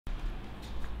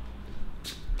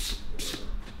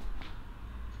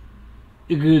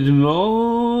Good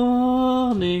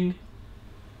morning.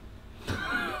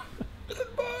 Good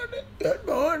morning. Good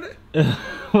morning.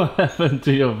 What happened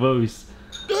to your voice?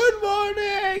 Good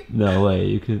morning. No way,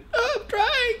 you can. I'm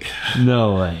trying.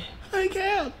 No way. I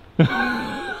can't. Good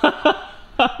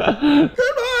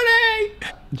morning.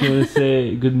 Do you want to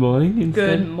say good morning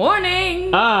instead? Good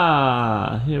morning.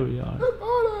 Ah, here we are. Good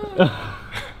morning.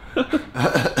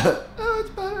 That's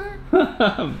better.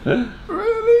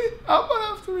 Really? I'm gonna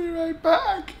have to be right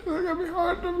back. It's gonna be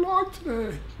hard to vlog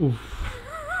today.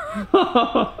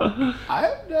 I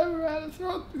have never had a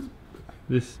throat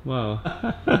this. Wow.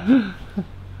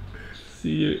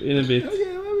 See you in a bit.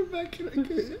 Okay, I'll be back.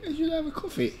 I should have a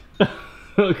coffee.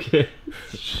 Okay.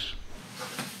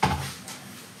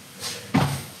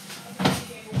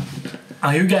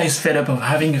 Are you guys fed up of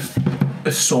having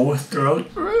a sore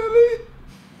throat? Really?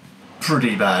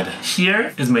 Pretty bad.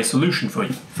 Here is my solution for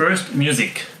you. First,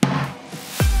 music.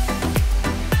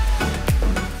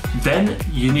 Then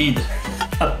you need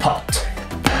a pot.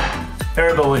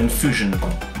 Herbal infusion.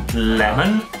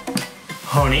 Lemon,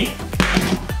 honey,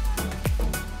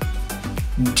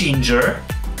 ginger,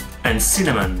 and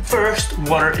cinnamon. First,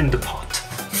 water in the pot.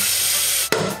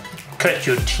 Cut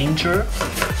your ginger.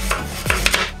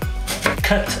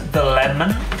 Cut the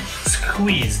lemon.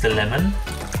 Squeeze the lemon.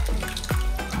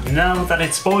 Now that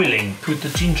it's boiling, put the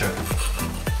ginger.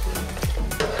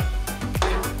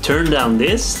 Turn down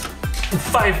this.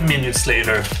 5 minutes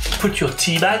later, put your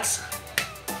tea bags,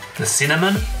 the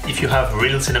cinnamon. If you have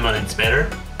real cinnamon, it's better.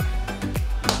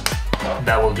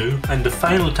 That will do. And the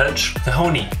final touch, the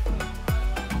honey.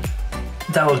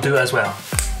 That will do as well.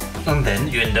 And then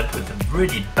you end up with a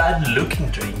really bad looking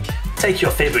drink. Take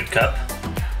your favorite cup.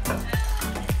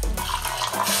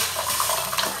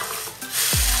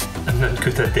 I'm not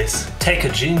good at this. Take a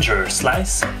ginger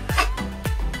slice.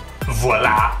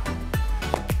 Voila!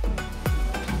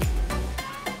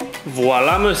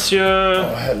 Voila, monsieur.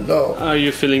 Oh, hello. Are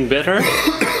you feeling better?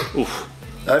 Oof.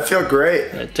 I feel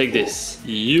great. Take this.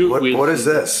 You will. What is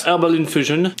this? Herbal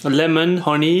infusion, lemon,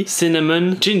 honey,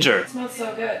 cinnamon, ginger. It smells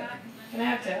so good. Can I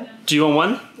have two? Do you want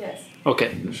one? Yes.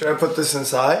 Okay. Should I put this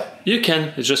inside? You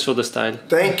can. It's just for the style.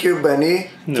 Thank you, Benny.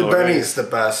 No Benny worries. is the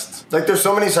best. Like, there's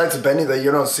so many sides of Benny that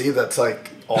you don't see that's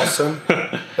like awesome.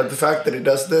 But the fact that he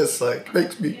does this like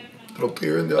makes me a little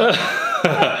tear in the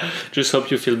eye. Just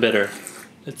hope you feel better.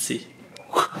 Let's see.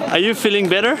 Are you feeling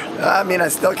better? I mean, I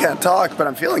still can't talk, but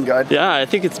I'm feeling good. Yeah, I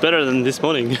think it's better than this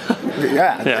morning.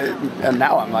 Yeah. And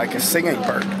now I'm like a singing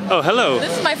bird. Oh, hello.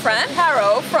 This is my friend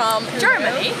Caro from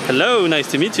Germany. Hello, nice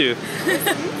to meet you.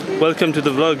 Welcome to the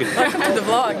vlog. Welcome to the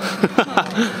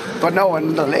vlog. But no,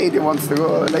 when the ladies wants to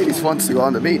go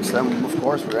on the beach, then of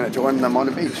course we're gonna join them on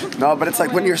the beach. No, but it's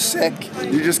like when you're sick,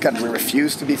 you just gotta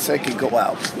refuse to be sick and go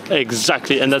out.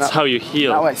 Exactly, and that's how you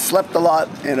heal. Now I slept a lot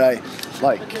and I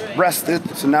like rested,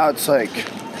 so now it's like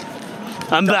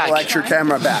I'm back. lecture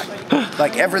camera back.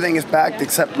 Like everything is back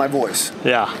except my voice.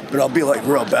 Yeah. But I'll be like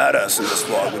real badass in this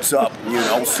vlog. What's up? You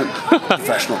Olsson,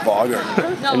 professional vlogger.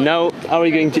 And now, are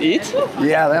we going to eat?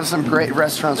 Yeah, they have some great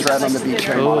restaurants right on the beach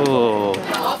here in Monaco.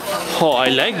 Oh, I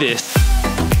like this.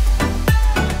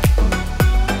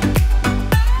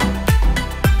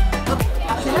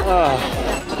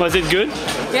 Was it good?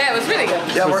 Yeah, it was really good.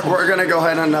 Yeah, we're gonna go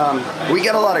ahead and we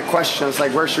get a lot of questions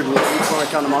like where should we eat when we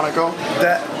come to Monaco.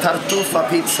 The tartuffa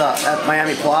pizza at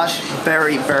Miami Plage,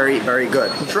 very, very, very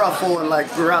good. Truffle and like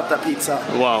burrata pizza.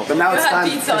 Wow. But now it's had time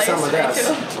pizza for some of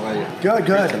yesterday, this. too. How are you? Good,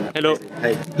 good. Hello.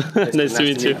 Hey. Nice to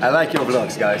meet you. I like your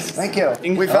vlogs, guys. Thank you.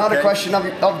 We found a Okay. question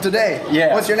of today.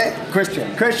 Yeah. What's your name?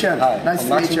 Christian. Christian. Hi. Nice I'm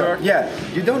to meet you. Luxembourg. Yeah.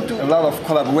 You don't do a lot of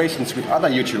collaborations with other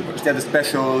YouTubers. Is that a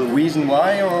special reason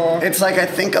why, or? It's like I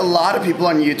think a lot of people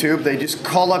on YouTube, they just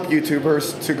call up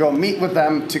YouTubers to go meet with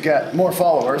them to get more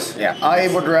followers. Yeah. I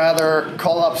would rather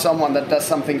call up someone that does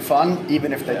something fun,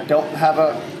 even if they don't have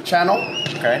a channel.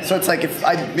 Okay. So it's like if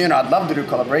I'd love to do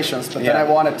collaborations, but then Yeah. I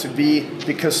want it to be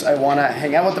because I want to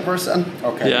hang out with the person,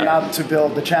 Okay. Yeah. not to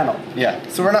build the channel. Yeah.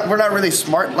 So we're not really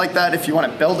smart like that if you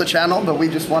want to build a channel, but we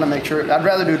just want to make sure. I'd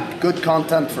rather do good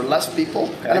content for less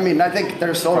people. And I mean, I think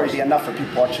there's already enough of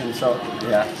people watching, so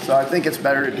Yeah. So I think it's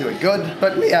better to do it good.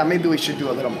 But yeah, maybe we should do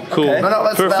a little more. Cool. Okay. But no,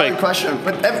 that's a valid Perfect. question.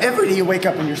 But every day you wake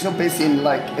up and you're so busy and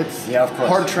like it's Yeah, of course.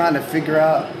 hard trying to figure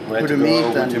out Where who to to go, meet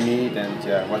who and to meet, and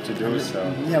yeah, what to do. So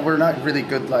yeah, we're not really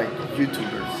good like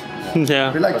YouTubers.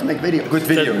 Yeah. We like to make videos. good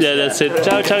videos. Yeah, that's it.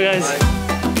 Ciao, ciao, guys.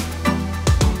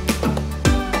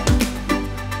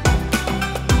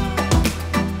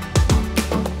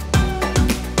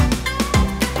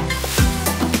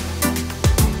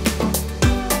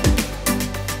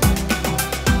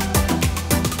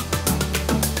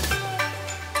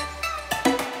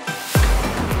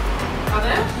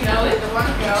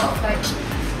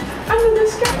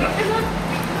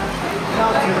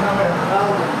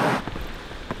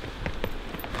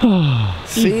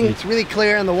 See, it's really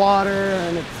clear in the water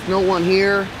and it's no one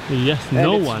here. Yes, And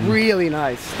no it's one. really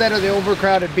nice. Instead of the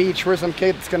overcrowded beach where some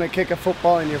kid's gonna kick a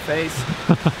football in your face.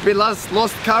 We lost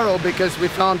Caro because we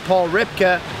found Paul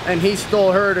Ripke and he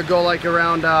stole her to go like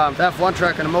around the F1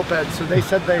 track on a moped. So they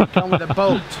said they'd come with a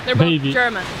boat. They're both Maybe.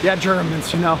 German. Yeah,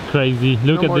 Germans, you know. Crazy.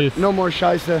 Look at this. No more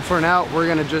scheisse. For now, we're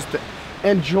gonna just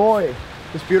enjoy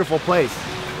this beautiful place.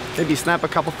 Maybe snap a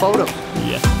couple photos.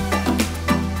 Yes.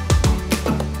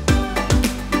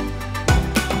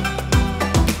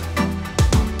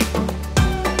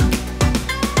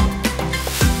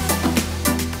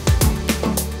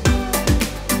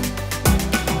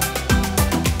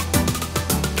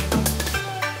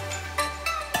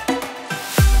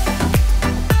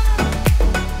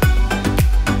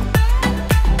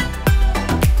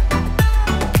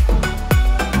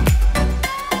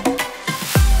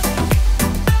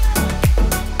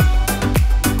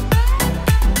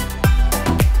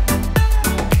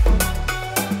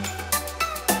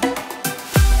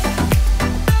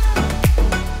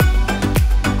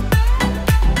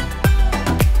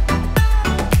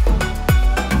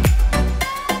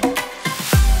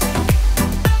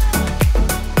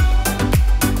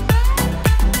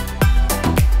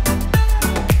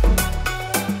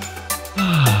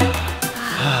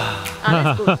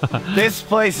 This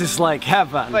place is like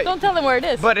heaven. Don't tell them where it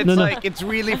is. But it's like, it's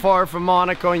really far from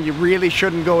Monaco and you really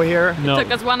shouldn't go here. No. It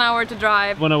took us 1 hour to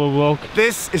drive. 1 hour walk.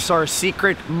 This is our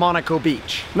secret Monaco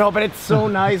beach. No, but it's so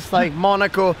nice, like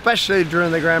Monaco, especially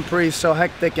during the Grand Prix, so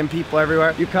hectic and people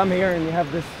everywhere. You come here and you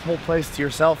have this whole place to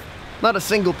yourself. Not a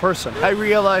single person. I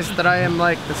realized that I am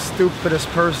like the stupidest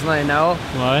person I know.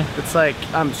 Why? It's like,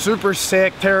 I'm super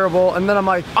sick, terrible, and then I'm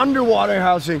like, underwater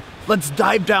housing, let's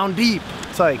dive down deep.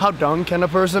 It's like, how dumb can a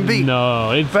person be?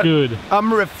 No, it's But good.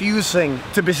 I'm refusing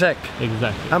to be sick.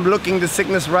 Exactly. I'm looking the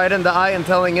sickness right in the eye and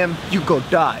telling him, you go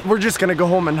die. We're just gonna go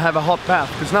home and have a hot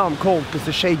bath, because now I'm cold, because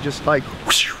the shade just like,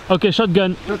 whoosh. Okay,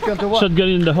 shotgun. Shotgun to what? Shotgun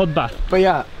in the hot bath. But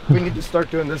yeah, we need to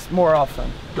start doing this more often.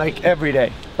 Like every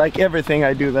day. Like everything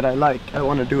I do that I like, I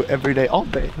want to do every day, all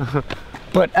day.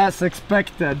 But as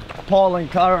expected, Paul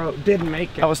and Caro didn't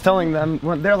make it. I was telling them,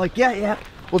 when they're like, yeah,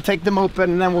 we'll take the moped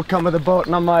and then we'll come with a boat.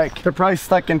 And I'm like, they're probably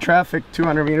stuck in traffic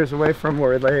 200 meters away from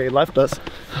where they left us.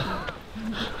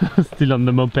 Still on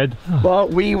the moped. Well,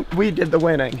 we did the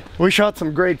winning. We shot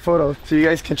some great photos, so you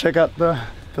guys can check out the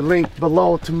link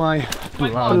below to my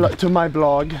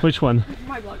blog. Which one?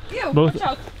 My blog. Ew, Both? watch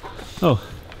out. Oh,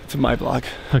 To my blog.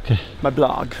 okay. My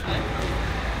blog.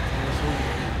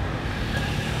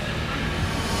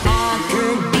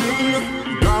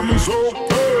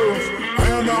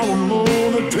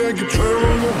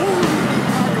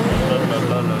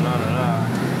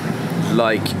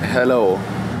 Like, hello.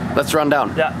 Let's run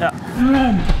down. Yeah.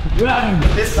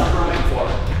 This I'm running for.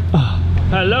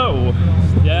 Hello.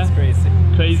 Yeah. It's crazy.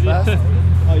 Crazy.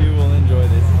 Oh, you will enjoy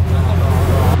this.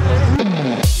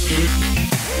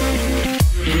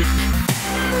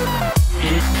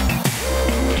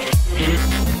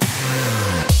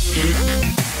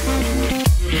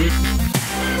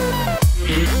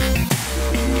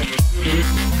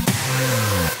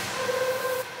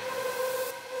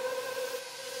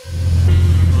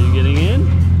 You getting in?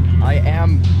 I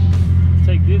am.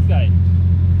 Take this guy.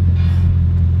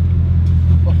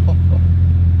 Fy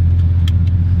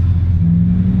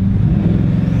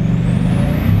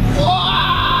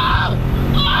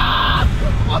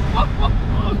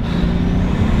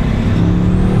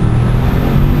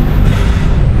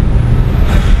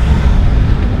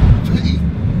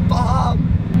fan!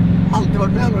 Aldrig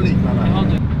varit med om något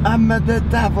liknande. Ja, men det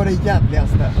där var det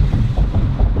jävligaste.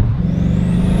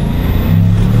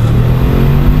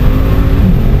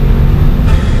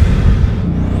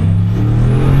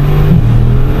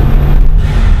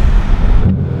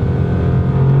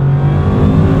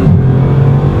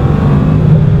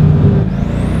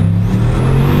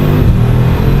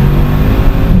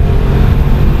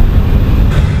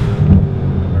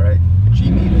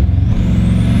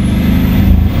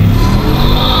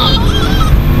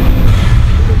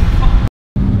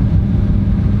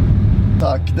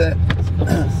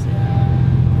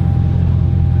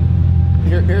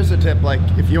 Here's a tip, like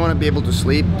if you want to be able to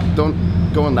sleep, don't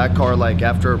go in that car like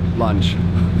after lunch.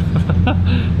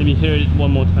 Let me hear it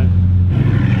one more time.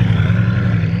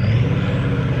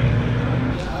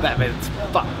 That it's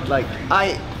fucked. Like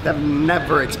I have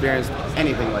never experienced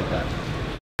anything like that.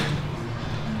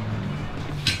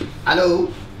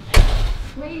 Hello.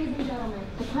 Ladies and gentlemen,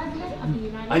 the President of the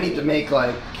United I need to make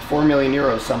like 4 million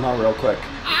euros somehow real quick.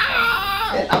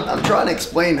 I'm trying to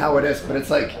explain how it is, but it's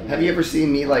like, have you ever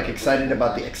seen me like excited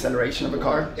about the acceleration of a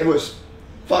car? It was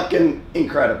fucking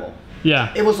incredible.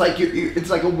 Yeah. It was like it's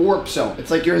like a warp zone.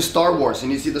 It's like you're in Star Wars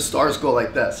and you see the stars go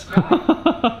like this.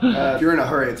 If you're in a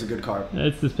hurry, it's a good car.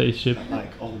 It's the spaceship.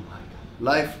 Like, oh my god.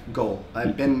 Life goal.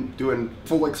 I've been doing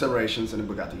full accelerations in a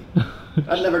Bugatti.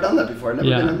 I've never done that before. I've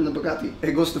never been in the Bugatti.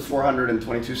 It goes to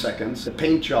 422 seconds. The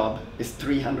paint job is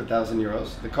 300,000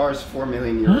 euros. The car is 4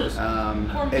 million euros.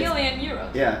 4 million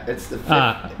euros. Yeah, it's the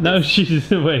fifth. Now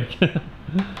she's awake.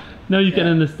 Now you can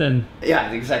understand. Yeah,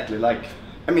 exactly. Like,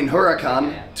 I mean,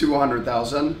 Huracan,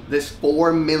 200,000. This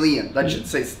 4 million. That should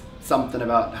say something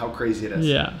about how crazy it is.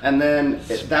 Yeah. And then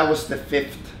that was the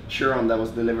 5th Chiron that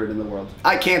was delivered in the world.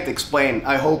 I can't explain.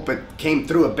 I hope it came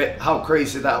through a bit how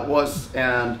crazy that was,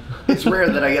 and it's rare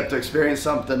that I get to experience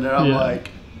something that I'm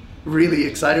like really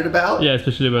excited about. Yeah,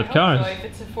 especially about cars. So if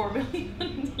it's a 4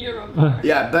 million euro car.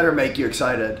 Yeah, it better make you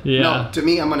excited. Yeah. No, to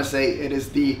me, I'm gonna say it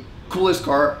is the coolest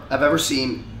car I've ever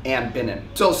seen and been in.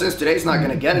 So since today's not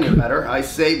gonna get any better, I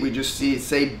say we just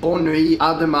say bonne nuit,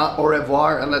 à demain, au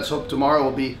revoir, and let's hope tomorrow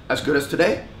will be as good as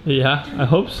today. Yeah, I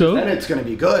hope so. Then it's gonna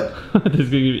be good. This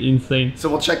is going to be insane. So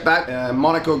we'll check back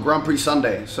Monaco Grand Prix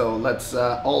Sunday. So let's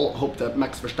all hope that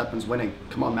Max Verstappen's winning.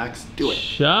 Come on, Max, do it.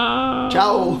 Ciao.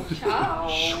 Ciao.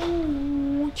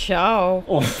 Ciao.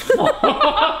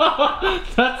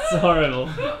 That's horrible.